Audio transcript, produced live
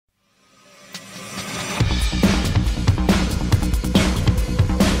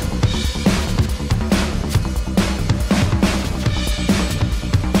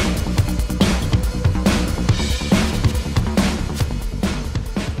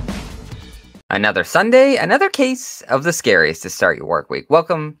Another Sunday, another case of the Scaries to start your work week.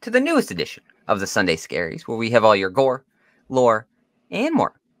 Welcome to the newest edition of the Sunday Scaries, where we have all your gore, lore, and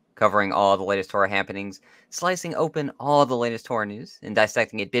more, covering all the latest horror happenings, slicing open all the latest horror news, and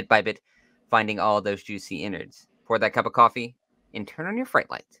dissecting it bit by bit, finding all those juicy innards. Pour that cup of coffee and turn on your fright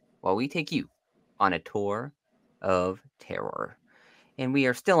light while we take you on a tour of terror. And we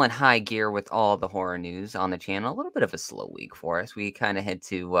are still in high gear with all the horror news on the channel. A little bit of a slow week for us. We kind of had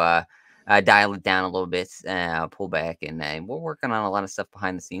to dial it down a little bit, pull back, and we're working on a lot of stuff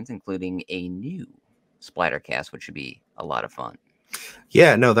behind the scenes, including a new Splattercast, which should be a lot of fun.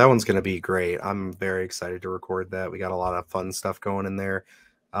 Yeah, no, that one's going to be great. I'm very excited to record that. We got a lot of fun stuff going in there.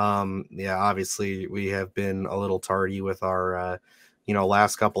 Yeah, obviously we have been a little tardy with our,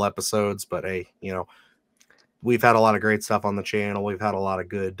 last couple episodes, but hey, we've had a lot of great stuff on the channel. We've had a lot of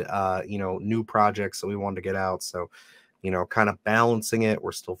good, new projects that we wanted to get out. So, kind of balancing it.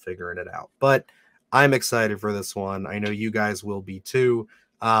 We're still figuring it out, but I'm excited for this one. I know you guys will be too.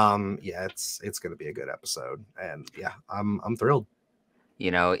 Yeah, it's going to be a good episode, and yeah, I'm thrilled.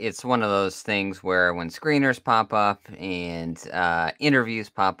 It's one of those things where when screeners pop up and interviews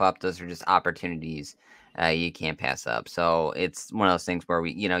pop up, those are just opportunities you can't pass up. So it's one of those things where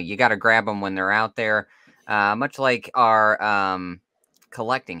you got to grab them when they're out there, much like our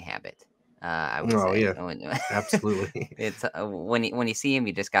collecting habit. I would Oh say, yeah, absolutely. it's when you see them,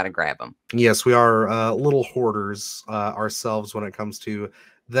 you just got to grab them. Yes, we are little hoarders ourselves when it comes to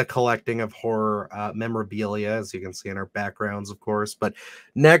the collecting of horror memorabilia, as you can see in our backgrounds, of course. But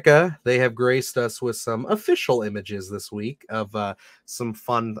NECA, they have graced us with some official images this week of some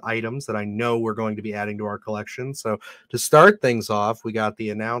fun items that I know we're going to be adding to our collection. So to start things off, we got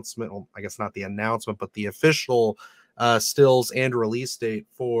the announcement, well, I guess not the announcement, but the official stills and release date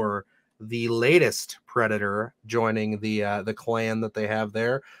for the latest Predator joining the clan that they have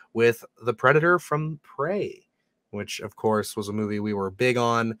there, with the Predator from Prey, which of course was a movie we were big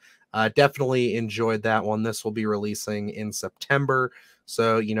on. Definitely enjoyed that one. This will be releasing in September,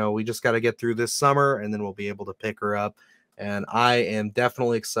 so we just got to get through this summer and then we'll be able to pick her up, and I am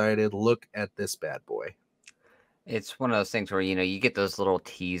definitely excited. Look at this bad boy. It's one of those things where, you get those little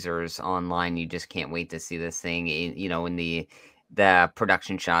teasers online. You just can't wait to see this thing, in the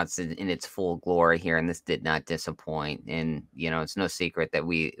production shots in its full glory here. And this did not disappoint. And, it's no secret that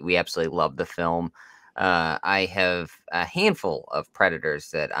we absolutely love the film. I have a handful of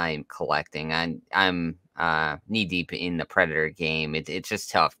Predators that I'm collecting. I'm knee deep in the Predator game. It's just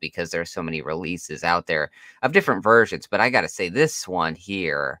tough because there's so many releases out there of different versions. But I got to say, this one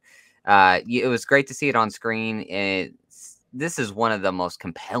here, it was great to see it on screen. This is one of the most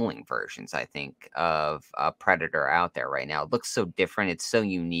compelling versions, I think, of Predator out there right now. It looks so different. It's so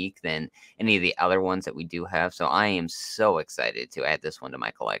unique than any of the other ones that we do have. So I am so excited to add this one to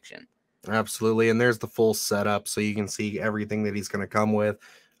my collection. Absolutely. And there's the full setup, so you can see everything that he's going to come with.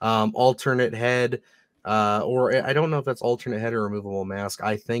 Alternate head, or I don't know if that's alternate head or removable mask.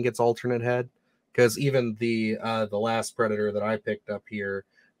 I think it's alternate head, because even the last Predator that I picked up here,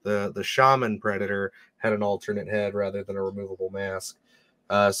 the Shaman Predator, had an alternate head rather than a removable mask.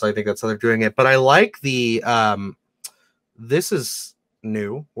 So I think that's how they're doing it. But I like the this is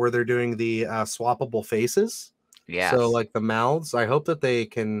new, where they're doing the swappable faces. Yes. So like the mouths, I hope that they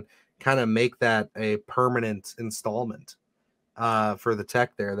can kind of make that a permanent installment for the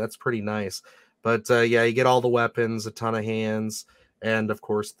tech there. That's pretty nice. But yeah, you get all the weapons, a ton of hands, and of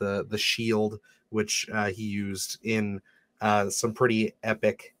course the shield, which he used in some pretty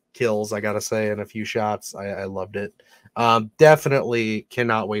epic kills, I gotta say, in a few shots. I loved it. Definitely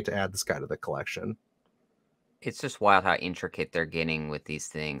cannot wait to add this guy to the collection. It's just wild how intricate they're getting with these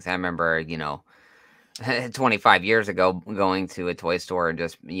things. I remember, 25 years ago, going to a toy store and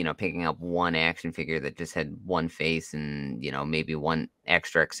just, picking up one action figure that just had one face and, maybe one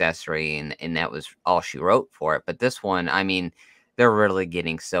extra accessory, and that was all she wrote for it. But this one, I mean, they're really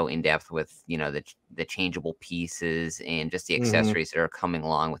getting so in depth with, the changeable pieces and just the accessories that are coming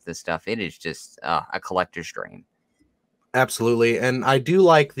along with this stuff. It is just a collector's dream. Absolutely. And I do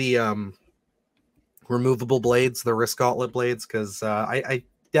like the removable blades, the wrist gauntlet blades, because I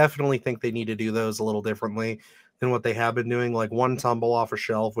definitely think they need to do those a little differently than what they have been doing. Like one tumble off a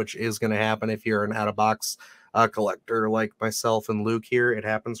shelf, which is going to happen if you're an out-of-box collector like myself and Luke here. It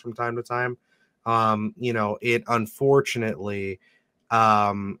happens from time to time. It unfortunately,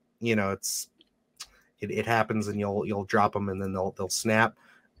 it happens, and you'll drop them and then they'll snap.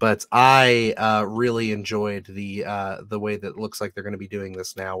 But I really enjoyed the way that it looks like they're going to be doing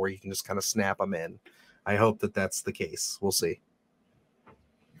this now, where you can just kind of snap them in. I hope that that's the case. We'll see.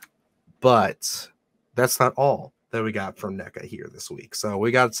 But that's not all. that we got from NECA here this week. So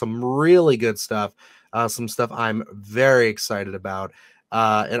we got some really good stuff, some stuff I'm very excited about.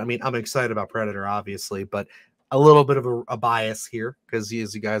 And I mean, I'm excited about Predator, obviously, but a little bit of a bias here because,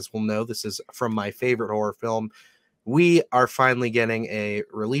 as you guys will know, this is from my favorite horror film. We are finally getting a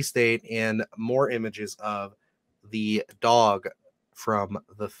release date and more images of the dog from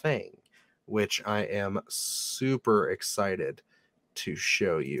The Thing, which I am super excited to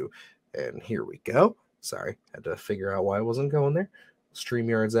show you. And here we go. Sorry, had to figure out why I wasn't going there.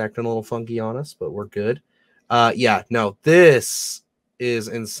 StreamYard's acting a little funky on us, but we're good. Yeah, no, this is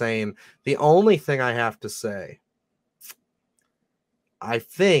insane. The only thing I have to say, I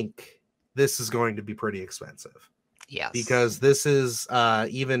think this is going to be pretty expensive Yes. because this is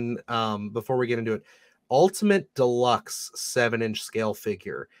even before we get into it, Ultimate Deluxe 7-inch scale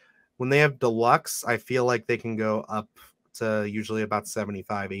figure. When they have deluxe, I feel like they can go up to usually about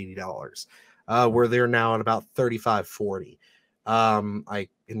 $75-$80, where they're now at about $35-$40. I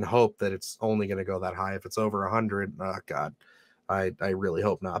can hope that it's only going to go that high. If it's over 100, oh God, I really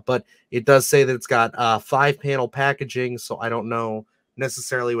hope not. But it does say that it's got 5-panel packaging, so I don't know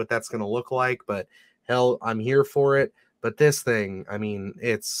necessarily what that's going to look like, but hell, I'm here for it. But this thing, I mean,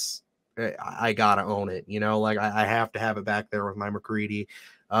 I gotta own it, like I have to have it back there with my McCready.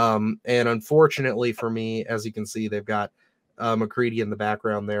 And unfortunately for me, as you can see, they've got McCready in the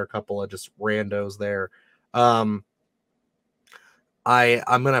background there, a couple of just randos there. I'm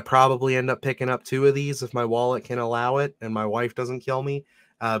gonna probably end up picking up 2 of these if my wallet can allow it and my wife doesn't kill me,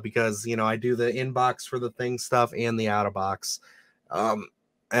 because I do the inbox for the Thing stuff and the out of box.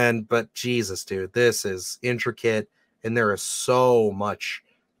 But Jesus, dude, this is intricate and there is so much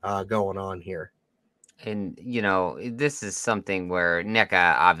going on here. And, this is something where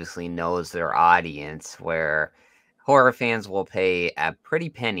NECA obviously knows their audience, where horror fans will pay a pretty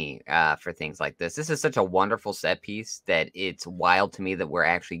penny for things like this. This is such a wonderful set piece that it's wild to me that we're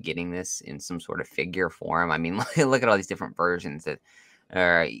actually getting this in some sort of figure form. I mean, look at all these different versions that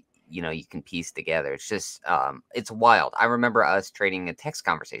are, you can piece together. It's just, it's wild. I remember us trading a text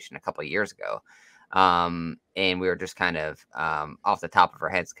conversation a couple of years ago. And we were just kind of off the top of our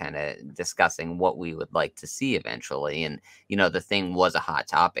heads kind of discussing what we would like to see eventually. And the Thing was a hot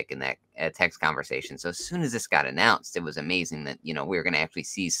topic in that text conversation. So as soon as this got announced, it was amazing that we were going to actually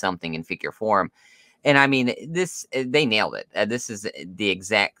see something in figure form. And I mean, they nailed it. This is the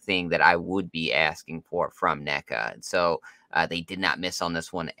exact thing that I would be asking for from NECA. So they did not miss on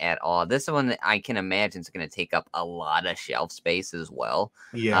this one at all. This one, I can imagine, is going to take up a lot of shelf space as well.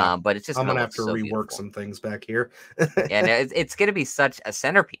 Yeah, But it's just I'm going gonna to have look to so rework beautiful. some things back here. And it's going to be such a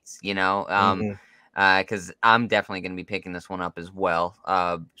centerpiece, Mhm. because I'm definitely going to be picking this one up as well.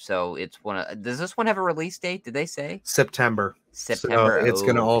 So it's one of, does this one have a release date? Did they say September. So September? it's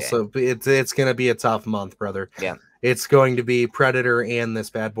gonna Okay. also it's gonna be a tough month, brother. Yeah. It's going to be Predator and this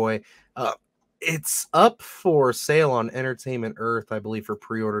bad boy. Uh, it's up for sale on Entertainment Earth, I believe, for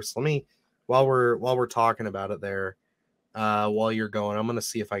pre-order. So let me, while we're talking about it there, while you're going, I'm gonna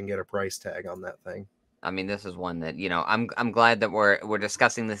see if I can get a price tag on that thing. I mean, this is one that, I'm glad that we're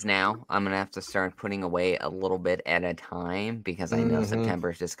discussing this now. I'm gonna have to start putting away a little bit at a time because I know Mm-hmm. September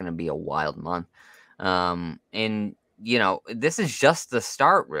is just gonna be a wild month. And this is just the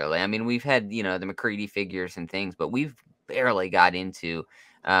start, really. I mean, we've had, the McCready figures and things, but we've barely got into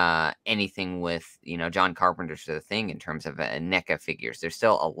anything with, John Carpenter's The Thing in terms of NECA figures. There's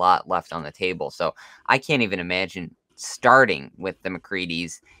still a lot left on the table. So I can't even imagine starting with the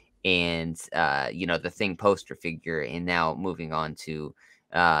McCready's and the Thing poster figure, and now moving on to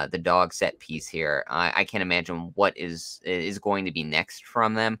the dog set piece here. I can't imagine what is going to be next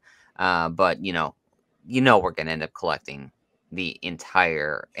from them. But we're going to end up collecting the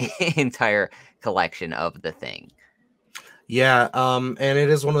entire entire collection of the Thing. Yeah, and it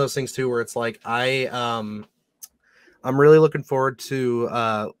is one of those things too where it's like I'm really looking forward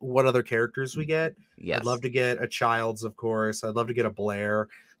to what other characters we get. I'd love Yes. to get a Childs, of course. I'd love to get a Blair,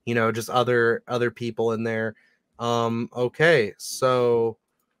 just other people in there. Okay, so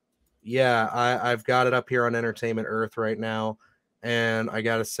yeah, I've got it up here on Entertainment Earth right now. And I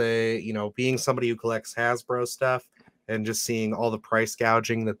gotta say, being somebody who collects Hasbro stuff and just seeing all the price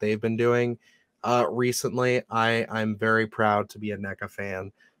gouging that they've been doing recently, I'm very proud to be a NECA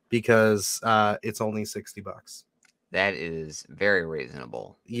fan because it's only $60. That is very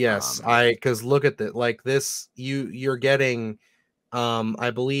reasonable. Yes, because look at that, like this, you're getting,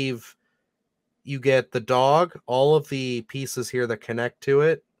 I believe you get the dog, all of the pieces here that connect to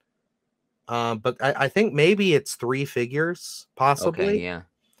it. But I think maybe it's 3 figures, Okay, possibly, yeah.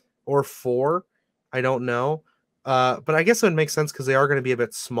 or 4. I don't know. But I guess it would make sense because they are going to be a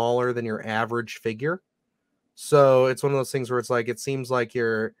bit smaller than your average figure. So it's one of those things where it's like it seems like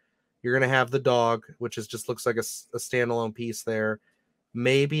you're gonna have the dog, which is just looks like a standalone piece there.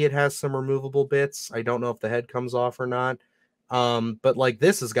 Maybe it has some removable bits. I don't know if the head comes off or not. But like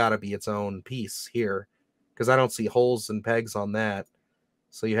this has got to be its own piece here because I don't see holes and pegs on that.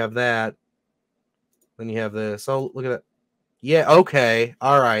 So you have that. Then you have this. Oh, look at that. Yeah, okay.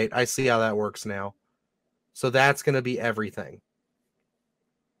 All right. I see how that works now. So that's going to be everything.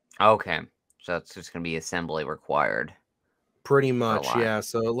 Okay. So it's just gonna be assembly required Pretty for a much, lot. yeah.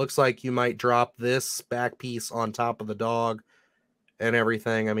 So it looks like you might drop this back piece on top of the dog and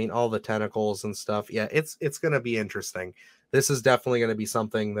everything. I mean, all the tentacles and stuff. Yeah, it's going to be interesting. This is definitely going to be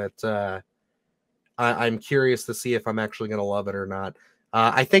something that I'm curious to see if I'm actually going to love it or not.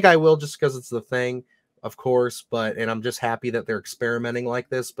 I think I will just because it's the thing, of course. And I'm just happy that they're experimenting like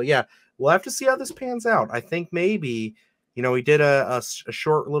this. But yeah, we'll have to see how this pans out. I think maybe, we did a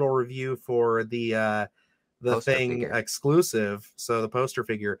short little review for the Poster thing figure. exclusive. So the poster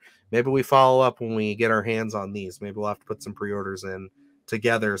figure, maybe we follow up when we get our hands on these. Maybe we'll have to put some pre-orders in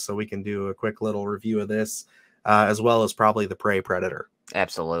together so we can do a quick little review of this, as well as probably the Prey Predator.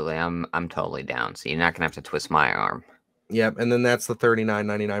 Absolutely. I'm totally down. So you're not gonna have to twist my arm. Yep, and then that's the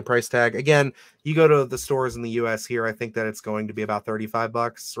 $39.99 price tag. Again, you go to the stores in the US here, I think that it's going to be about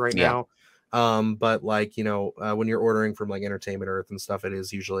 $35 right Yeah. now. But like, when you're ordering from like Entertainment Earth and stuff, it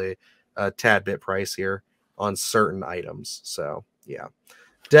is usually a tad bit pricier on certain items. So, yeah.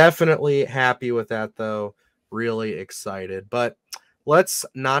 Definitely happy with that though. Really excited. But let's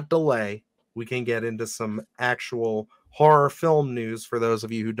not delay. We can get into some actual horror film news for those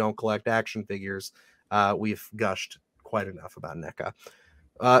of you who don't collect action figures. We've gushed quite enough about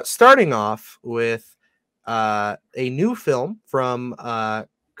NECA. Starting off with a new film from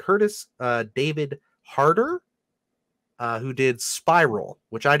Curtis David Harder, who did Spiral,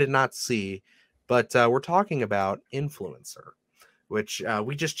 which I did not see, but we're talking about Influencer, which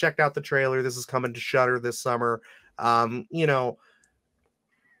we just checked out the trailer. This is coming to Shudder this summer. Um, you know,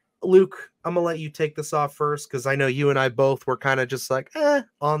 Luke, I'm gonna let you take this off first because I know you and I both were kind of just like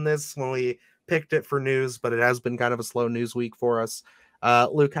on this when we picked it for news, but it has been kind of a slow news week for us.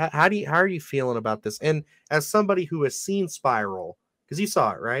 Luke, how are you feeling about this? And as somebody who has seen Spiral, because you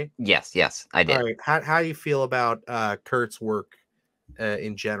saw it, right? Yes, I All did. right, how do you feel about Kurt's work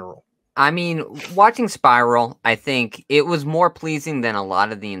in general? I mean, watching Spiral, I think it was more pleasing than a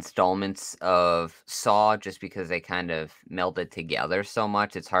lot of the installments of Saw just because they kind of melded together so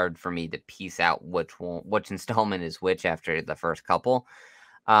much. It's hard for me to piece out which installment is which after the first couple.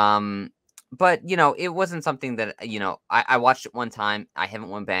 Um, but it wasn't something that I watched it one time. I haven't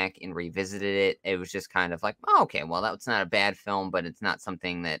went back and revisited it. It was just kind of like, oh, okay, well, that's not a bad film, but it's not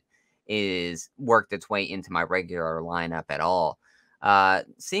something that is worked its way into my regular lineup at all.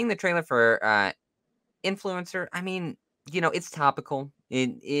 Seeing the trailer for Influencer, I mean, it's topical.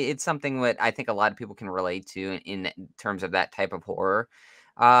 It's something that I think a lot of people can relate to in terms of that type of horror.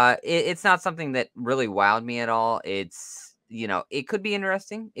 It's not something that really wowed me at all. It could be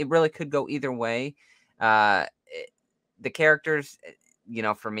interesting. It really could go either way. The characters,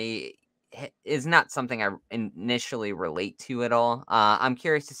 for me, is not something I initially relate to at all. I'm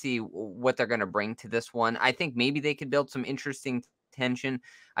curious to see what they're going to bring to this one. I think maybe they could build some interesting tension.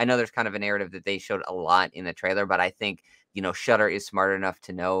 I know there's kind of a narrative that they showed a lot in the trailer, but I think Shutter is smart enough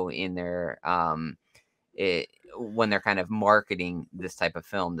to know in their when they're kind of marketing this type of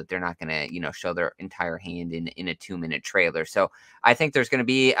film that they're not going to show their entire hand in a 2-minute trailer. So I think there's going to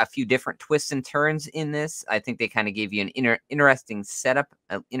be a few different twists and turns in this. I think they kind of gave you an interesting setup,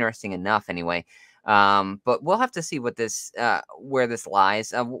 interesting enough anyway. But we'll have to see what this where this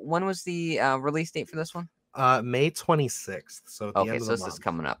lies. When was the release date for this one? May 26th, so at the Okay, end of so the this is month.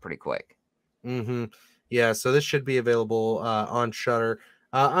 coming up pretty quick. Mm-hmm. Yeah, so this should be available on Shutter.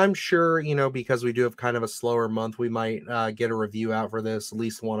 I'm sure, because we do have kind of a slower month, we might get a review out for this, at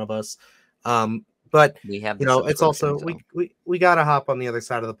least one of us. But We have the it's subscription, also so we gotta hop on the other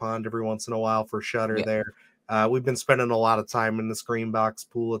side of the pond every once in a while for Shutter yeah. there. We've been spending a lot of time in the Screenbox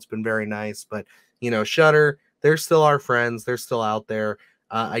pool. It's been very nice, but Shutter, they're still our friends. They're still out there.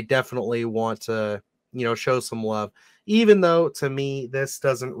 I definitely want to, show some love even though to me this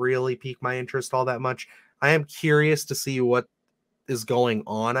doesn't really pique my interest all that much. I am curious to see what is going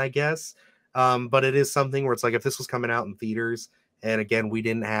on, I guess. But it is something where it's like if this was coming out in theaters and again we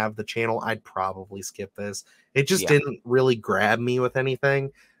didn't have the channel, I'd probably skip this. It just Yeah. didn't really grab me with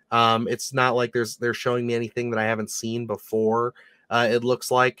anything. It's not like they're showing me anything that I haven't seen before. It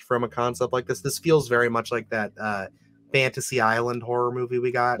looks like from a concept like this feels very much like that Fantasy Island horror movie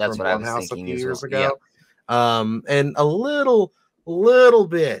we got That's from what I was Blumhouse a thinking few as years well. Yeah. ago. And a little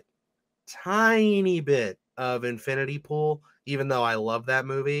bit, tiny bit of Infinity Pool, even though I love that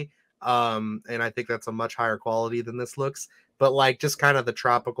movie. And I think that's a much higher quality than this looks. But like just kind of the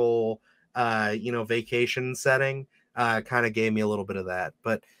tropical, vacation setting, kind of gave me a little bit of that.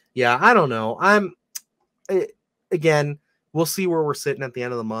 But yeah, I don't know. Eh, again, we'll see where we're sitting at the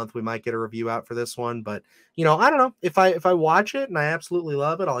end of the month. We might get a review out for this one, but I don't know. If I watch it and I absolutely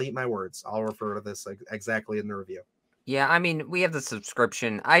love it, I'll eat my words. I'll refer to this exactly in the review. Yeah, I mean, we have the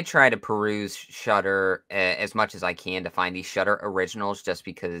subscription. I try to peruse Shutter as much as I can to find these Shutter originals, just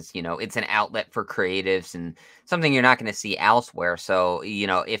because it's an outlet for creatives and something you're not going to see elsewhere. So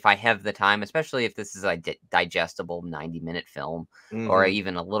if I have the time, especially if this is a digestible 90-minute film or Hmm.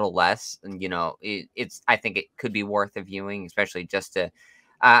 even a little less, and it's I think it could be worth a viewing, especially just to.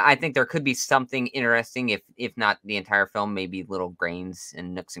 I think there could be something interesting, if not the entire film, maybe little grains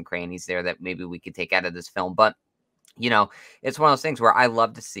and nooks and crannies there that maybe we could take out of this film, but you know, it's one of those things where I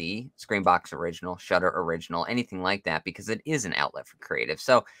love to see Screenbox original, Shutter original, anything like that, because it is an outlet for creative.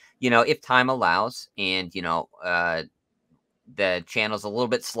 So, if time allows and, the channel's a little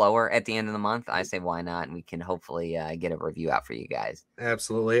bit slower at the end of the month, I say why not? And we can hopefully get a review out for you guys.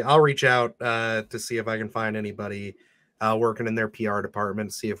 Absolutely. I'll reach out to see if I can find anybody working in their PR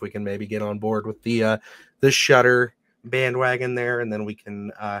department, see if we can maybe get on board with the Shutter bandwagon there, and then we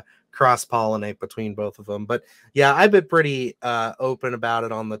can cross pollinate between both of them. But yeah, I've been pretty open about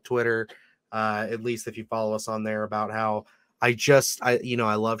it on the Twitter, at least if you follow us on there, about how I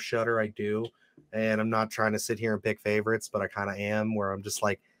love Shutter, I do, and I'm not trying to sit here and pick favorites, but I kind of am, where I'm just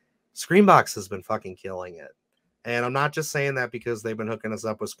like, Screenbox has been fucking killing it. And I'm not just saying that because they've been hooking us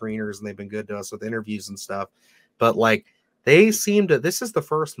up with screeners and they've been good to us with interviews and stuff, but like this is the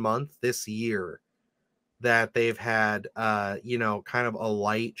first month this year that they've had, kind of a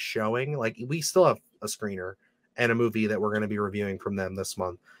light showing. Like we still have a screener and a movie that we're going to be reviewing from them this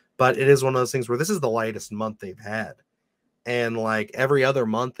month, but it is one of those things where this is the lightest month they've had. And like every other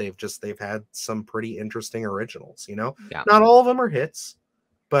month, they've had some pretty interesting originals. Yeah. Not all of them are hits,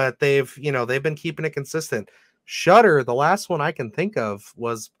 but they've been keeping it consistent. Shutter, the last one I can think of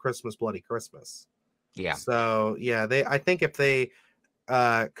was Christmas Bloody Christmas. Yeah. So yeah, I think if they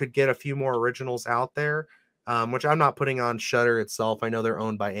could get a few more originals out there, which I'm not putting on Shutter itself. I know they're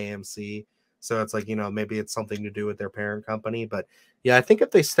owned by AMC, so it's like maybe it's something to do with their parent company. But yeah, I think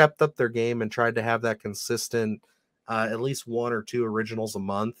if they stepped up their game and tried to have that consistent, at least one or two originals a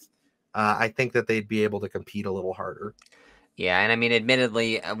month, I think that they'd be able to compete a little harder. Yeah, and I mean,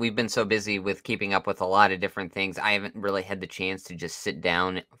 admittedly, we've been so busy with keeping up with a lot of different things. I haven't really had the chance to just sit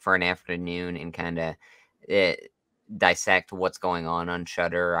down for an afternoon and kind of uh, dissect what's going on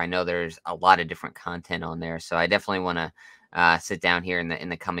Shutter. I know there's a lot of different content on there, so I definitely want to sit down here in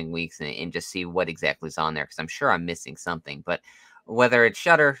the coming weeks and just see what exactly is on there, because I'm sure I'm missing something. But whether it's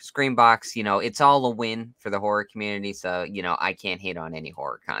Shutter, Screenbox, it's all a win for the horror community. So I can't hate on any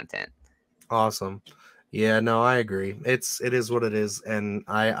horror content. Awesome. Yeah, no, I agree. It is what it is, and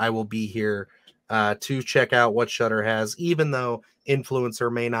I will be here to check out what Shutter has, even though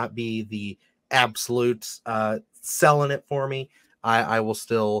Influencer may not be the absolute selling it for me. I will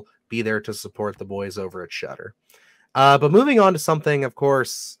still be there to support the boys over at Shutter. But moving on to something, of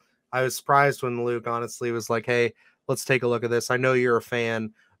course, I was surprised when Luke honestly was like, "Hey, let's take a look at this. I know you're a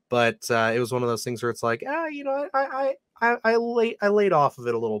fan, but it was one of those things where it's like, I laid off of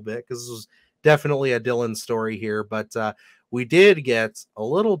it a little bit because this was definitely a Dylan story here, but we did get a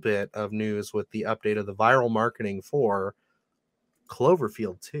little bit of news with the update of the viral marketing for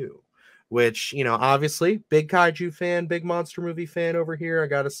Cloverfield 2, which, obviously, big kaiju fan, big monster movie fan over here. I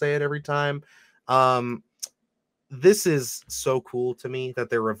got to say it every time. Um, this is so cool to me that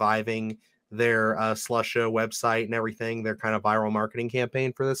they're reviving their Slusha website and everything, their kind of viral marketing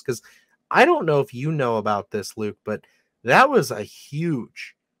campaign for this. Because I don't know if you know about this, Luke, but that was a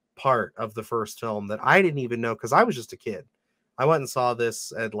huge part of the first film that I didn't even know because I was just a kid. I went and saw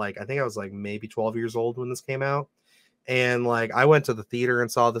this at I think I was like maybe 12 years old when this came out. And like I went to the theater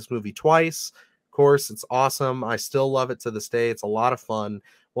and saw this movie twice. Of course, it's awesome. I still love it to this day. It's a lot of fun.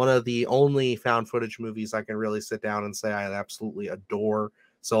 One of the only found footage movies I can really sit down and say I absolutely adore.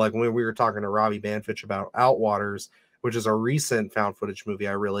 So like when we were talking to Robbie Banfitch about Outwaters, which is a recent found footage movie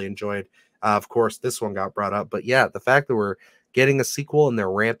I really enjoyed. Of course, this one got brought up. But yeah, the fact that we're getting a sequel and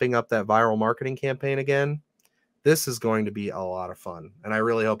they're ramping up that viral marketing campaign again, this is going to be a lot of fun. And I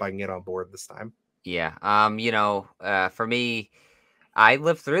really hope I can get on board this time. Yeah. For me, I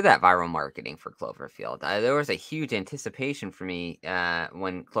lived through that viral marketing for Cloverfield. There was a huge anticipation for me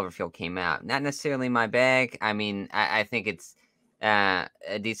when Cloverfield came out. Not necessarily my bag. I mean, I think it's a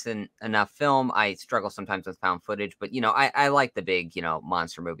decent enough film. I struggle sometimes with found footage, but I like the big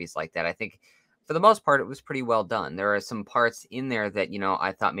monster movies like that. I think for the most part, it was pretty well done. There are some parts in there that,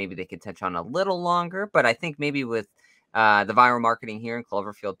 I thought maybe they could touch on a little longer, but I think maybe with the viral marketing here in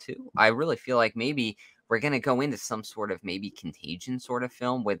Cloverfield 2, I really feel like maybe we're going to go into some sort of maybe contagion sort of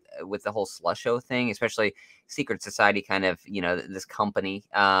film with the whole slusho thing, especially secret society kind of, this company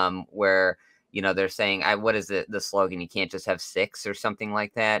where, they're saying, what is the slogan? You can't just have six or something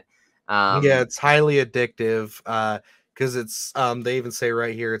like that. Yeah, Um, it's highly addictive, because it's, they even say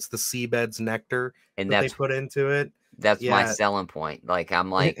right here, it's the seabed's nectar and that they that's put into it. That's my Yeah. selling point. Like,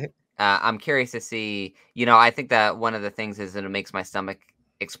 I'm curious to see, I think that one of the things is that it makes my stomach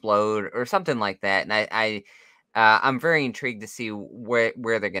explode or something like that. And I'm very intrigued to see where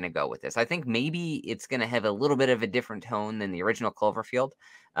they're going to go with this. I think maybe it's going to have a little bit of a different tone than the original Cloverfield.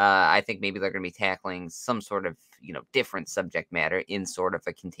 I think maybe they're going to be tackling some sort of, different subject matter in sort of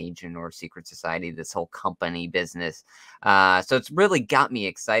a contagion or secret society, this whole company business. So it's really got me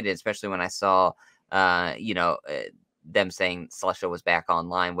excited, especially when I saw, them saying Slusho was back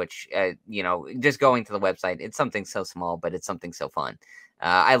online, which, just going to the website, it's something so small, but it's something so fun.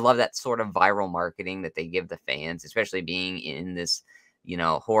 I love that sort of viral marketing that they give the fans, especially being in this,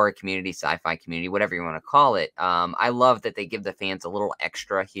 horror community, sci-fi community, whatever you want to call it. I love that they give the fans a little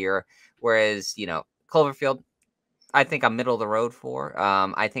extra here. Whereas, Cloverfield, I think I'm middle of the road for.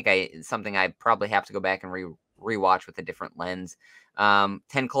 I think something I probably have to go back and rewatch with a different lens. 10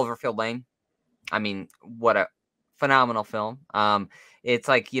 Cloverfield Lane. I mean, what a phenomenal film. It's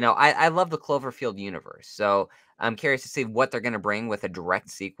like, I love the Cloverfield universe. So I'm curious to see what they're going to bring with a direct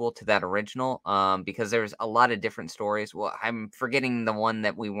sequel to that original, because there's a lot of different stories. Well, I'm forgetting the one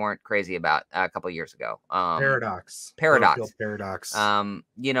that we weren't crazy about a couple of years ago. Paradox. Cloverfield Paradox.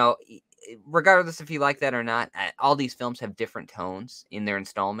 Paradox. Regardless if you like that or not, all these films have different tones in their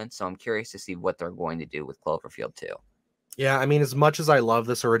installments. So I'm curious to see what they're going to do with Cloverfield too. Yeah, I mean, as much as I love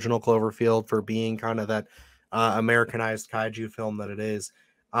this original Cloverfield for being kind of that Americanized kaiju film that it is,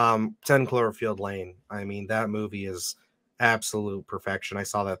 10 Cloverfield Lane, I mean, that movie is absolute perfection. I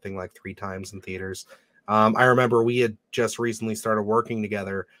saw that thing like 3 times in theaters. I remember we had just recently started working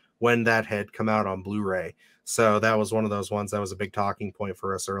together when that had come out on Blu-ray. So that was one of those ones that was a big talking point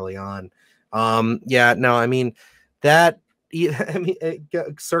for us early on. Yeah, no, I mean, that, I mean,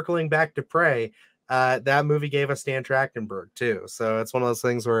 circling back to Prey, that movie gave us Dan Trachtenberg too. So it's one of those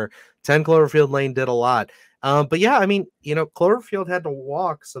things where 10 Cloverfield Lane did a lot. But yeah, I mean, Cloverfield had to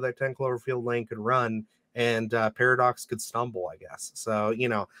walk so that 10 Cloverfield Lane could run, and Paradox could stumble, I guess. So,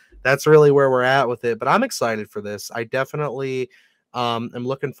 that's really where we're at with it. But I'm excited for this. I definitely am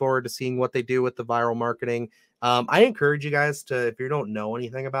looking forward to seeing what they do with the viral marketing. I encourage you guys to, if you don't know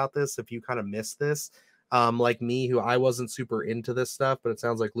anything about this, if you kind of miss this, like me, who I wasn't super into this stuff, but it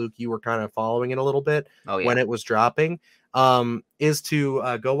sounds like Luke, you were kind of following it a little bit Oh when yeah. it was dropping. Is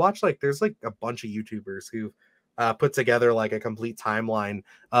to go watch, like, there's like a bunch of YouTubers who put together like a complete timeline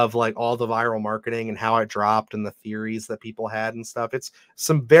of like all the viral marketing and how it dropped and the theories that people had and stuff. It's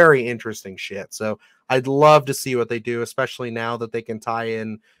some very interesting shit. So I'd love to see what they do, especially now that they can tie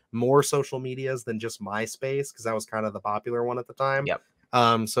in more social medias than just MySpace, because that was kind of the popular one at the time.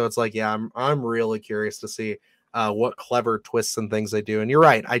 Yep. So it's like, yeah, I'm really curious to see what clever twists and things they do. And you're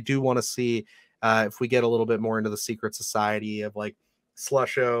right, I do want to see if we get a little bit more into the secret society of like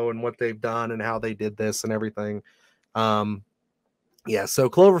Slusho and what they've done and how they did this and everything. Um, yeah, so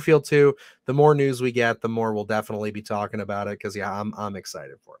Cloverfield 2, the more news we get, the more we'll definitely be talking about it, because yeah, I'm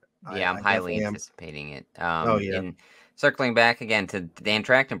excited for it. Yeah, I'm I highly definitely am. anticipating it. Oh yeah. And circling back again to Dan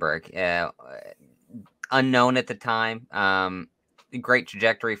Trachtenberg, unknown at the time. Great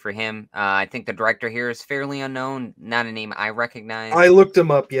trajectory for him. I think the director here is fairly unknown, not a name I I recognize. looked him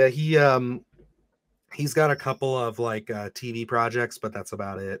up. Yeah, he's got a couple of like TV projects, but that's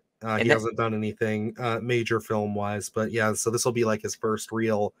about it. He And that, hasn't done anything major film wise, but yeah, so this will be like his first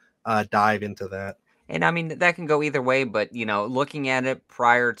real dive into that. and I mean that can go either way, but looking at it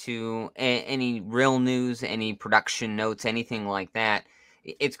prior to any real news, any production notes, anything like that,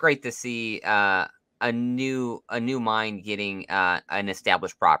 it's great to see a new mind getting an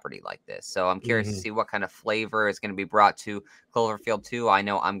established property like this. So I'm curious to Mhm. see what kind of flavor is going to be brought to Cloverfield 2. I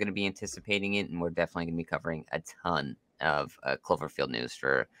know I'm going to be anticipating it, and we're definitely going to be covering a ton of Cloverfield news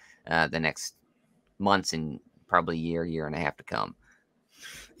for the next months and probably year and a half to come.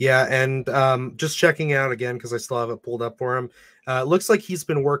 Yeah, and just checking out again because I still have it pulled up for him. It looks like he's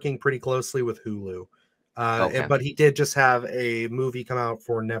been working pretty closely with Hulu, Okay. but he did just have a movie come out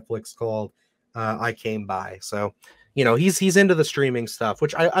for Netflix called "I Came By." So, he's into the streaming stuff,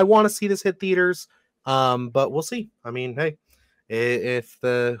 which I want to see this hit theaters. But we'll see. I mean, hey, if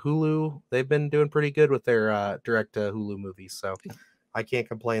the Hulu, they've been doing pretty good with their direct to Hulu movies, so I can't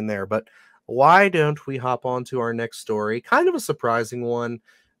complain there. But why don't we hop on to our next story? Kind of a surprising one.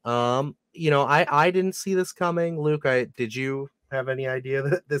 I didn't see this coming. Luke, I did you have any idea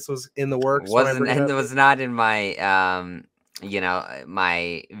that this was in the works when I Wasn't bring it and up? it was not in my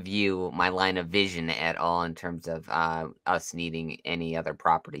my line of vision at all in terms of us needing any other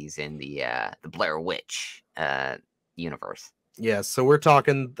properties in the Blair Witch universe. Yes, so we're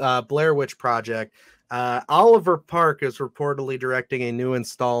talking Blair Witch Project. Oliver Park is reportedly directing a new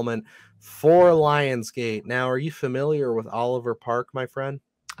installment for Lionsgate. Now, are you familiar with Oliver Park, my friend?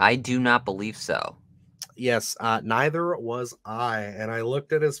 I do not believe so. Yes, neither was I. And I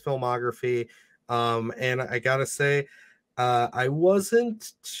looked at his filmography, and I gotta say, I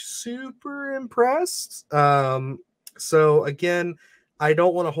wasn't super impressed. So again, I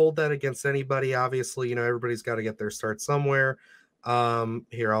don't want to hold that against anybody. Obviously, everybody's got to get their start somewhere.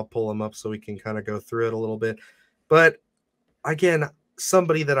 Here, I'll pull them up so we can kind of go through it a little bit. But again,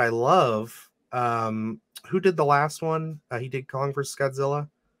 somebody that I love, who did the last one? He did Kong vs. Godzilla.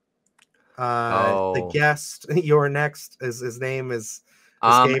 The Oh, guest, your next, is his name is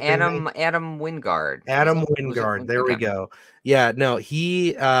escaping me. Adam Wingard. Adam Was it Wingard. There we okay. go. Yeah, no,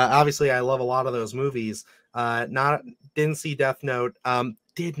 he obviously I love a lot of those movies. Not didn't see Death Note.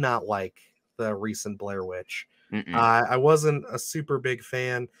 Did not like the recent Blair Witch. Mm-mm. I wasn't a super big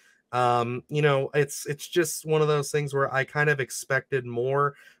fan. It's just one of those things where I kind of expected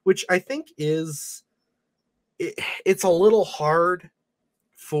more, which I think it's a little hard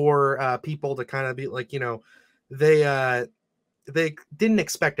for people to kind of be like, they they didn't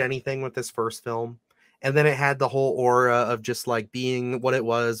expect anything with this first film, and then it had the whole aura of just like being what it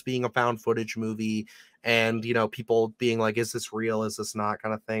was, being a found footage movie, and people being like, is this real, is this not,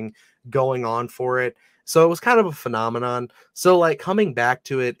 kind of thing going on for it. So it was kind of a phenomenon. So like coming back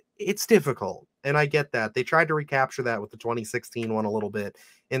to it, it's difficult, and I get that they tried to recapture that with the 2016 one a little bit,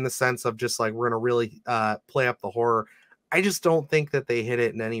 in the sense of just like, we're gonna really play up the horror. I just don't think that they hit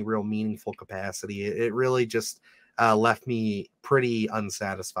it in any real meaningful capacity. It really just left me pretty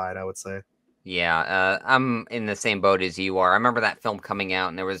unsatisfied, I would say. Yeah, I'm in the same boat as you are. I remember that film coming out,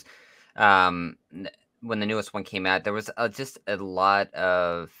 and there was, um, when the newest one came out, there was just a lot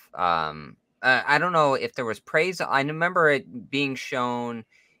of, I don't know if there was praise. I remember it being shown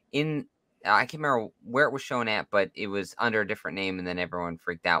in, I can't remember where it was shown at, but it was under a different name, and then everyone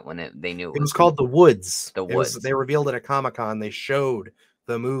freaked out when they knew it It was was called The Woods. The It was Woods. they revealed it at Comic-Con. They showed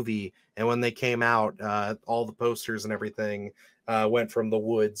the movie, and when they came out, all the posters and everything went from The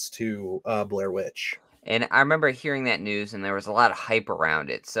Woods to Blair Witch. And I remember hearing that news, and there was a lot of hype around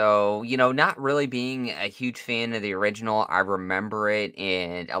it. So, not really being a huge fan of the original, I remember it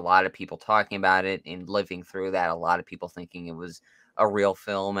and a lot of people talking about it and living through that. A lot of people thinking it was a real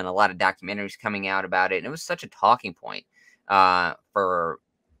film, and a lot of documentaries coming out about it. And it was such a talking point for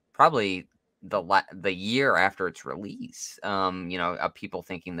probably the year after its release. Of people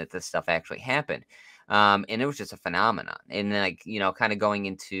thinking that this stuff actually happened, and it was just a phenomenon. And then, like, kind of going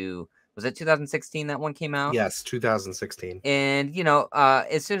into, was it 2016 that one came out? Yes, 2016. And,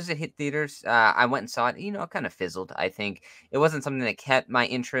 as soon as it hit theaters, I went and saw it. It kind of fizzled. I think it wasn't something that kept my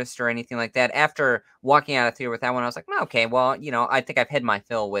interest or anything like that. After walking out of theater with that one, I was like, "Oh, okay, well, I think I've had my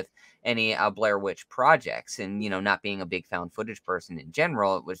fill with any Blair Witch projects." And, not being a big found footage person in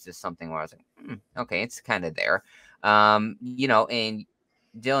general, it was just something where I was like, okay, it's kind of there. And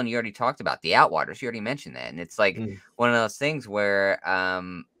Dylan, you already talked about the Outwaters. You already mentioned that. And it's like Mm. one of those things where,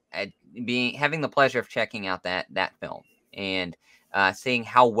 having the pleasure of checking out that film and seeing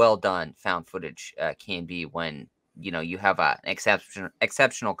how well done found footage can be when you have an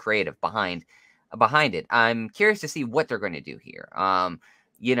exceptional creative behind it. I'm curious to see what they're going to do here.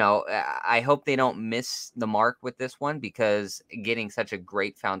 I hope they don't miss the mark with this one, because getting such a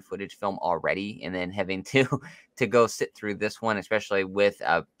great found footage film already, and then having to to go sit through this one, especially with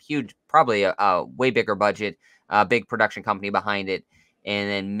a huge, probably a way bigger budget, a big production company behind it, and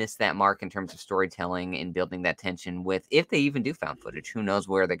then miss that mark in terms of storytelling and building that tension with, if they even do found footage, who knows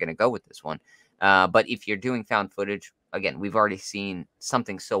where they're going to go with this one. But if you're doing found footage, again, we've already seen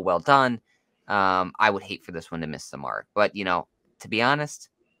something so well done. I would hate for this one to miss the mark. But, to be honest,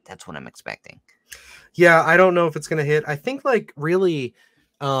 that's what I'm expecting. Yeah, I don't know if it's gonna hit. I think like really,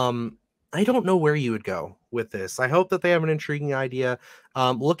 I don't know where you would go with this. I hope that they have an intriguing idea.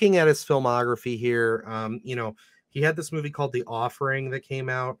 Looking at his filmography here, he had this movie called The Offering that came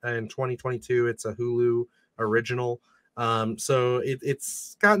out in 2022. It's a Hulu original. So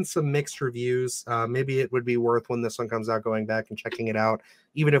it's gotten some mixed reviews. Maybe it would be worth, when this one comes out, going back and checking it out,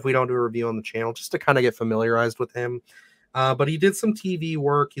 even if we don't do a review on the channel, just to kind of get familiarized with him. But he did some TV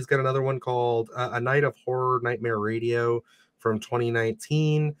work. He's got another one called A Night of Horror, Nightmare Radio from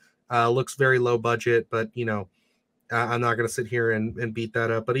 2019. Looks very low budget, but I'm not going to sit here and beat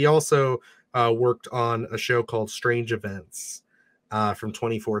that up. But he also worked on a show called Strange Events from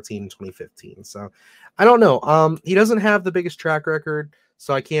 2014 and 2015. So I don't know. He doesn't have the biggest track record,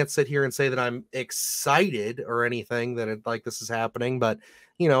 so I can't sit here and say that I'm excited or anything that like this is happening. But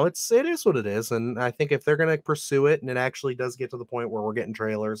it is what it is, and I think if they're going to pursue it, and it actually does get to the point where we're getting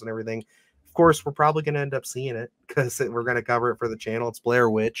trailers and everything, of course we're probably going to end up seeing it because we're going to cover it for the channel. It's Blair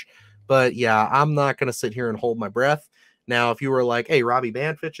Witch. But yeah, I'm not going to sit here and hold my breath. Now, if you were like, hey, Robbie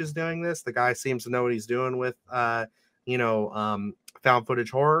Banfitch is doing this, the guy seems to know what he's doing with, found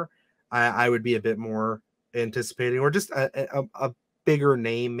footage horror, I would be a bit more anticipating, or just a bigger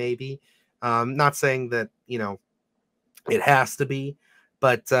name, maybe. Not saying that, it has to be,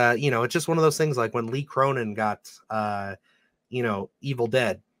 but, it's just one of those things like when Lee Cronin got, Evil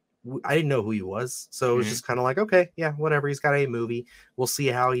Dead. I didn't know who he was, so it was Mhm. just kind of like, okay, yeah, whatever. He's got a movie. We'll see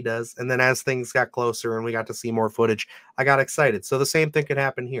how he does. And then as things got closer and we got to see more footage, I got excited. So the same thing could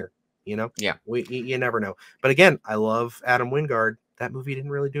happen here. Yeah. You never know. But again, I love Adam Wingard. That movie didn't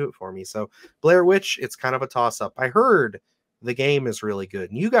really do it for me. So Blair Witch, it's kind of a toss up. I heard the game is really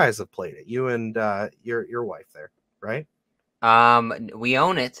good, and you guys have played it. You and your wife there, right? We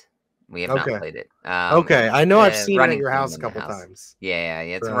own it. We have not Okay. played it. Okay. I know It's I've a seen it at running your theme house a in the couple house. times. Yeah,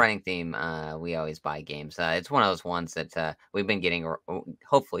 it's a So running theme. We always buy games. It's one of those ones that we've been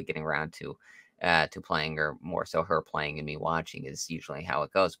hopefully getting around to playing, or more so her playing and me watching is usually how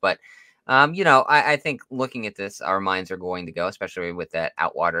it goes. But I think looking at this, our minds are going to go, especially with that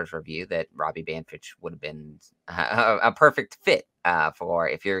Outwaters review, that Robbie Banfitch would have been a perfect fit for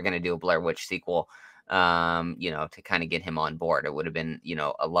if you're going to do a Blair Witch sequel. To kind of get him on board. It would have been,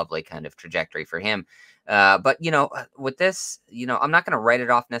 a lovely kind of trajectory for him. But with this, I'm not going to write it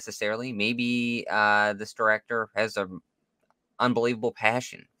off necessarily. Maybe this director has a unbelievable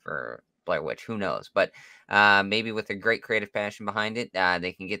passion for Blair Witch. Who knows? But maybe with a great creative passion behind it,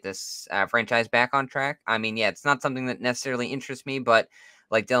 they can get this franchise back on track. I mean, yeah, it's not something that necessarily interests me, but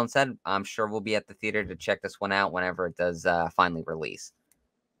like Dylan said, I'm sure we'll be at the theater to check this one out whenever it does finally release.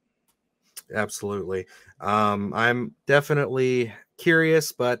 absolutely. I'm definitely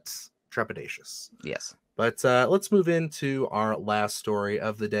curious, but trepidatious. Yes. But let's move into our last story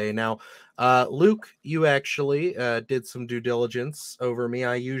of the day. Now, Luke, you actually did some due diligence over me.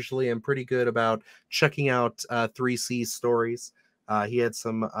 I usually am pretty good about checking out 3C stories. He had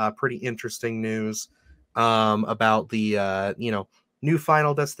some pretty interesting news about the new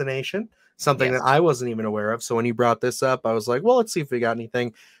Final Destination, something that Yes. I wasn't even aware of. So when you brought this up, I was like, well, let's see if we got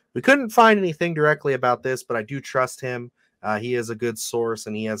anything. We couldn't find anything directly about this, but I do trust him. He is a good source,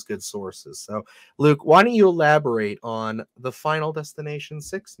 and he has good sources. So, Luke, why don't you elaborate on the Final Destination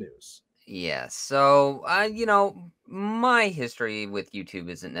 6 news? Yeah, so my history with YouTube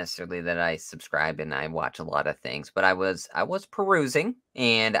isn't necessarily that I subscribe and I watch a lot of things, but I was perusing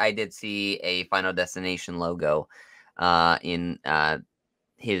and I did see a Final Destination logo in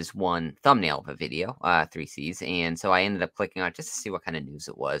his one thumbnail of a video, 3Cs, and so I ended up clicking on it just to see what kind of news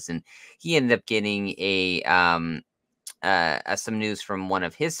it was, and he ended up getting some news from one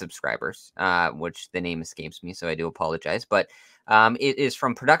of his subscribers, which the name escapes me, so I do apologize. But it is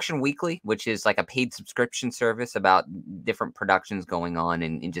from Production Weekly, which is like a paid subscription service about different productions going on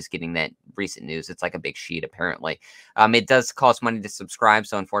and just getting that recent news. It's like a big sheet, apparently. It does cost money to subscribe,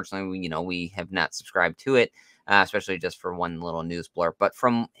 so unfortunately, we have not subscribed to it, especially just for one little news blurb. But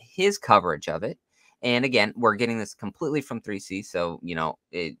from his coverage of it, and again, we're getting this completely from 3C, so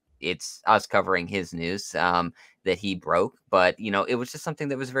it's us covering his news. That he broke, but it was just something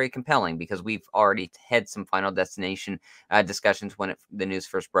that was very compelling because we've already had some Final Destination discussions when the news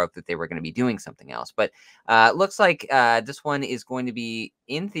first broke that they were going to be doing something else. But looks like this one is going to be,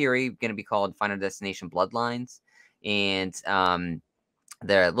 in theory, going to be called Final Destination Bloodlines, and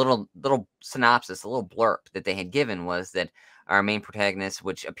the little synopsis, a little blurb that they had given was that our main protagonist,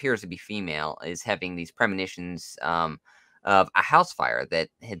 which appears to be female, is having these premonitions of a house fire that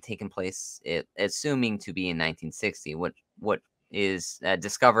had taken place, assuming to be in 1960. What is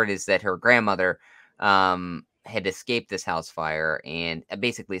discovered is that her grandmother had escaped this house fire and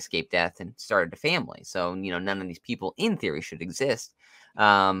basically escaped death and started a family. So none of these people, in theory, should exist.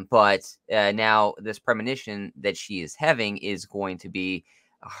 But now this premonition that she is having is going to be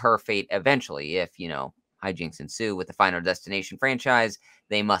her fate eventually if hijinks ensue with the Final Destination franchise.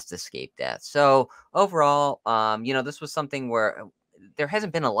 They must escape death. So overall, this was something where there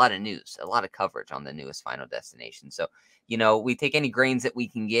hasn't been a lot of news, a lot of coverage on the newest Final Destination. So we take any grains that we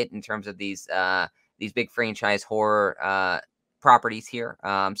can get in terms of these big franchise horror properties here.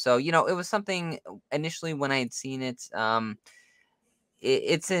 So it was something initially when I had seen it.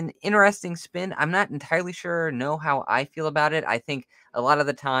 it's an interesting spin. I'm not entirely sure know how I feel about it. I think a lot of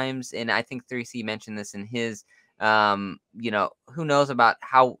the times, and I think 3C mentioned this in his, who knows about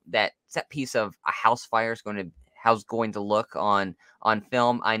how that set piece of a house fire is how's going to look on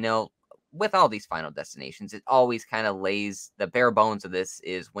film. I know with all these Final Destinations, it always kind of lays the bare bones of this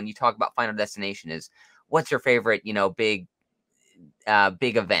is when you talk about Final Destination is what's your favorite, big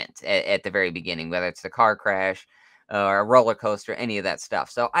event at the very beginning, whether it's the car crash or a roller coaster, any of that stuff.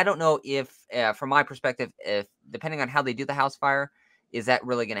 So I don't know if, from my perspective, if depending on how they do the house fire, is that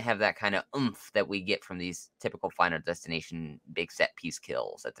really going to have that kind of oomph that we get from these typical Final Destination big set piece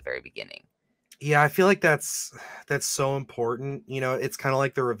kills at the very beginning? Yeah, I feel like that's so important. It's kind of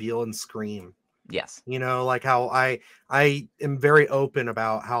like the reveal in Scream. Yes. Like how I am very open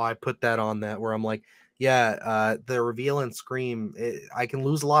about how I put that on that, where I'm like, yeah, the reveal and Scream, I can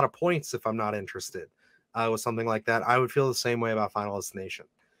lose a lot of points if I'm not interested with something like that. I would feel the same way about Final Destination.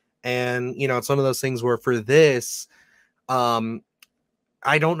 And it's one of those things where for this, um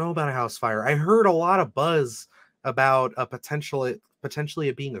I don't know about a house fire. I heard a lot of buzz about a potentially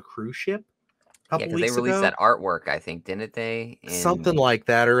it being a cruise ship a Yeah, couple because they weeks released ago, that artwork, I think, didn't they? something like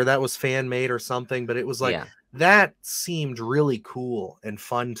that, or that was fan made or something. But it was like Yeah, that seemed really cool and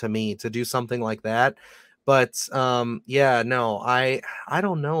fun to me to do something like that. But yeah, no, I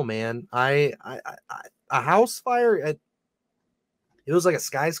don't know, man. A house fire, it was like a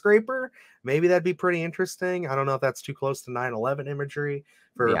skyscraper. Maybe that'd be pretty interesting. I don't know if that's too close to 9/11 imagery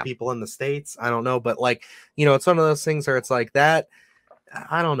for yeah. people in the States. I don't know. But like, it's one of those things where it's like that.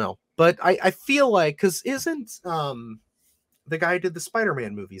 I don't know. But I feel like, because isn't the guy who did the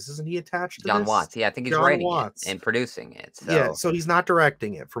Spider-Man movies, isn't he attached to John this? Watts. Yeah, I think he's John writing it Watts. and producing it. Yeah, So so he's not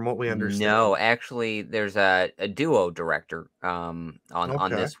directing it from what we understand. no, actually, there's a duo director on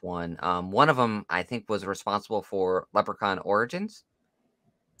Okay. this one. One of them I think was responsible for Leprechaun Origins.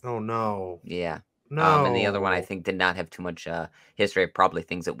 Oh no. Yeah. And the other one I No. think did not have too much history of probably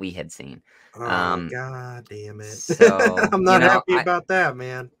things that we had seen. Oh Um, god damn it. so I'm not happy about that,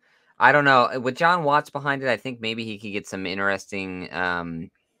 man. I don't know with John Watts behind it. I think maybe he could get some interesting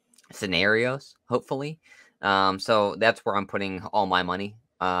scenarios. Hopefully, so that's where I'm putting all my money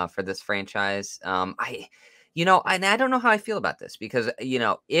for this franchise. And I don't know how I feel about this because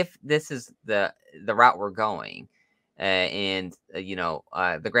if this is the route we're going, and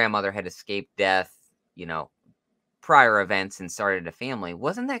the grandmother had escaped death, you know, prior events and started a family,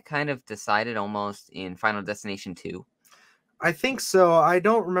 wasn't that kind of decided almost in Final Destination 2? I think so. I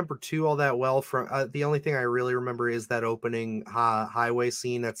don't remember two all that well. From the only thing I really remember is that opening highway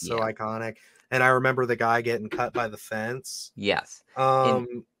scene that's so Yeah. iconic, and I remember the guy getting cut by the fence. Yes. And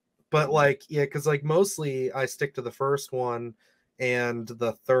Um, but like, yeah, because like mostly I stick to the first one and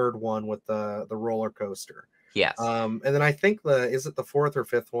the third one with the roller coaster. yes. And then I think is it the fourth or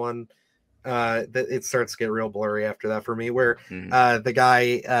fifth one? That it starts to get real blurry after that for me, where Mhm. the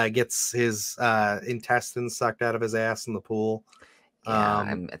guy gets his intestines sucked out of his ass in the pool. Yeah,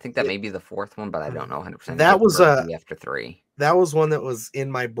 Um, I think that may be the fourth one, but I don't know 100% that if was or a be after 3. that was one that was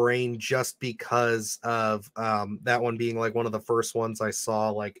in my brain just because of that one being like one of the first ones I saw,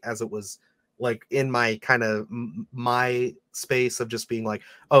 like as it was like in my kind of my space of just being like,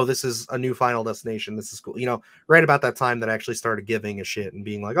 oh, this is a new Final Destination, this is cool, right about that time that I actually started giving a shit and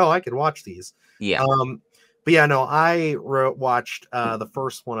being like, oh, I could watch these. Yeah. But yeah, no, I watched the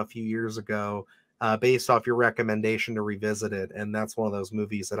first one a few years ago, based off your recommendation to revisit it, and that's one of those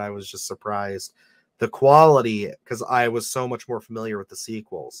movies that I was just surprised the quality, because I was so much more familiar with the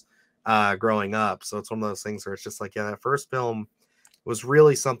sequels growing up. So it's one of those things where it's just like, yeah, that first film was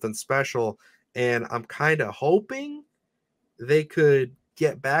really something special, and I'm kind of hoping they could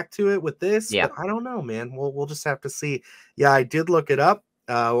get back to it with this, Yeah. but I don't know, man. We'll just have to see. Yeah, I did look it up.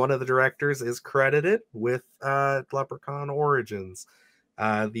 One of the directors is credited with Leprechaun Origins.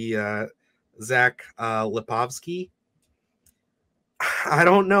 The Zach Lipovsky. I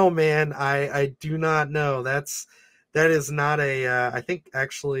don't know, man. I do not know. That is not a. I think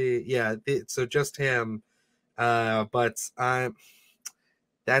actually, yeah. So just him. But I.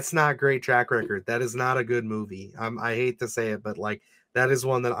 That's not great track record. That is not a good movie. I hate to say it, but like that is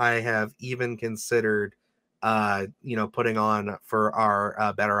one that I have even considered, putting on for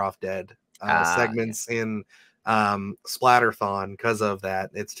our Better Off Dead Yeah. segments in Splatterthon because of that.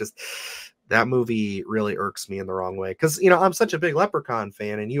 It's just that movie really irks me in the wrong way because I'm such a big Leprechaun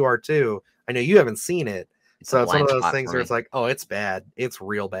fan, and you are too. I know you haven't seen it, It's a so it's one of blind those spot things for where it's me. like, oh, it's bad. It's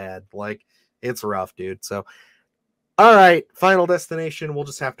real bad. Like it's rough, dude. So all right, Final Destination. We'll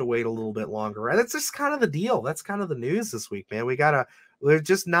just have to wait a little bit longer. And that's just kind of the deal. That's kind of the news this week, man. There's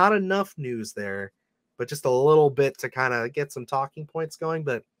just not enough news there but just a little bit to kind of get some talking points going.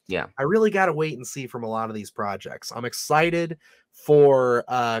 But Yeah. I really got to wait and see from a lot of these projects. I'm excited for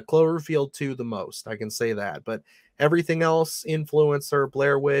Cloverfield 2 the most. I can say that. But everything else, Influencer,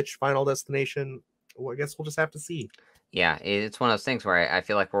 Blair Witch, Final Destination, well, I guess we'll just have to see. Yeah, it's one of those things where I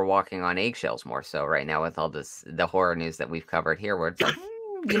feel like we're walking on eggshells more so right now with all the horror news that we've covered here, where it's like,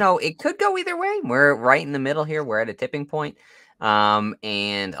 it could go either way. We're right in the middle here. We're at a tipping point.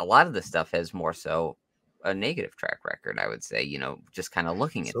 And a lot of the stuff has more so a negative track record, I would say, just kind of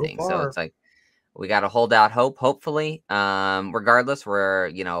looking at So things. So far. it's like, we got to hold out hope, hopefully. Regardless, we're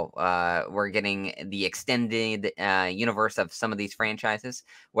getting the extended universe of some of these franchises,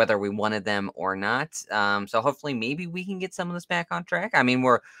 whether we wanted them or not. So hopefully, maybe we can get some of this back on track. I mean,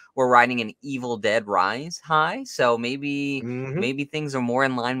 we're riding an Evil Dead Rise high, so maybe Hmm. maybe things are more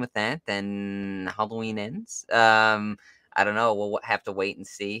in line with that than Halloween Ends. I don't know. We'll have to wait and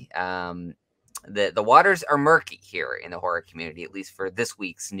see. The waters are murky here in the horror community, at least for this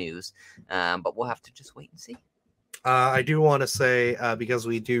week's news. But we'll have to just wait and see. I do want to say, because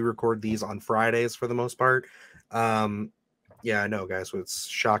we do record these on Fridays for the most part. Yeah, I know, guys. It's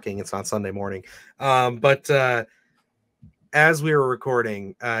shocking. It's not Sunday morning. But as we were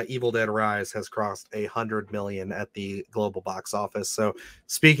recording, Evil Dead Rise has crossed 100 million at the global box office. So,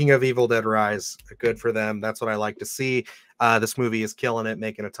 speaking of Evil Dead Rise, good for them. That's what I like to see. This movie is killing it,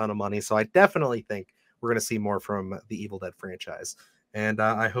 making a ton of money. So, I definitely think we're going to see more from the Evil Dead franchise, and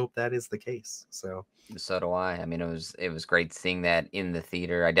I hope that is the case. So, So do I. I mean, it was great seeing that in the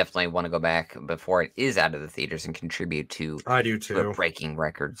theater. I definitely want to go back before it is out of the theaters and contribute I do to it too. breaking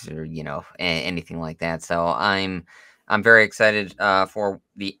records or anything like that. So I'm very excited for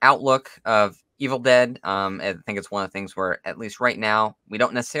the outlook of Evil Dead. I think it's one of the things where at least right now we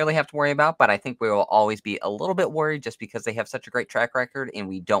don't necessarily have to worry about, but I think we will always be a little bit worried just because they have such a great track record, and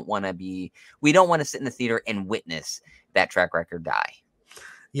we don't want to sit in the theater and witness that track record die.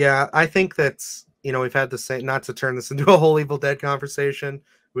 Yeah, I think that's, we've had the same, not to turn this into a whole Evil Dead conversation.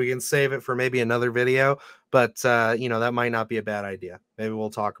 We can save it for maybe another video, but that might not be a bad idea. Maybe we'll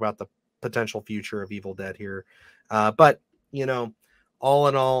talk about the potential future of Evil Dead here. But you know, all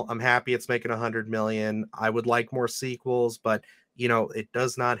in all, I'm happy it's making 100 million. I would like more sequels, but it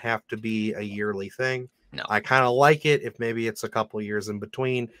does not have to be a yearly thing. No. I kind of like it if maybe it's a couple years in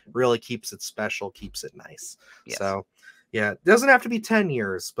between. Really keeps it special, keeps it nice. Yes. So yeah, it doesn't have to be 10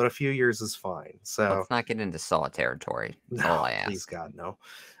 years, but a few years is fine. So, Let's not get into Saw territory. That's no, all I please ask. God, no.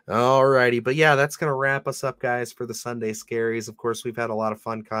 Alrighty, but yeah, that's gonna wrap us up, guys, for the Sunday Scaries. Of course, we've had a lot of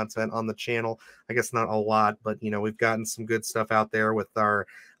fun content on the channel. I guess not a lot, but we've gotten some good stuff out there with our.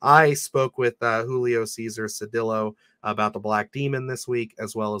 I spoke with Julio Cesar Cedillo about the Black Demon this week,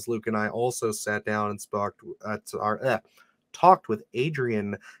 as well as Luke and I also sat down and spoke to our talked with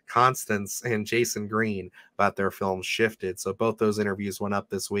Adrian Constance and Jason Green about their film Shifted. So both those interviews went up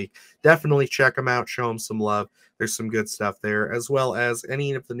this week. Definitely check them out, show them some love. There's some good stuff there, as well as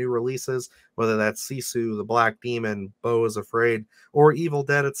any of the new releases, whether that's Sisu, The Black Demon, Beau is Afraid, or Evil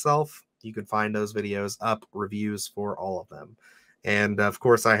Dead itself. You can find those videos up, reviews for all of them. And of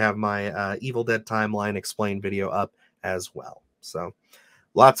course, I have my Evil Dead timeline explained video up as well. So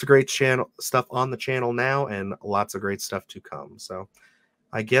lots of great channel stuff on the channel now, and lots of great stuff to come. So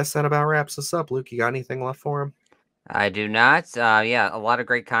I guess that about wraps us up. Luke, you got anything left for him? I do not. Yeah, a lot of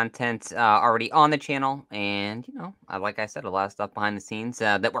great content already on the channel, and like I said, a lot of stuff behind the scenes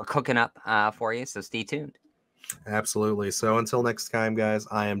that we're cooking up for you. So stay tuned. Absolutely. So until next time, guys,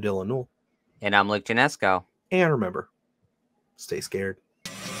 I am Dylan Newell. And I'm Luke Janesco. And remember, stay scared.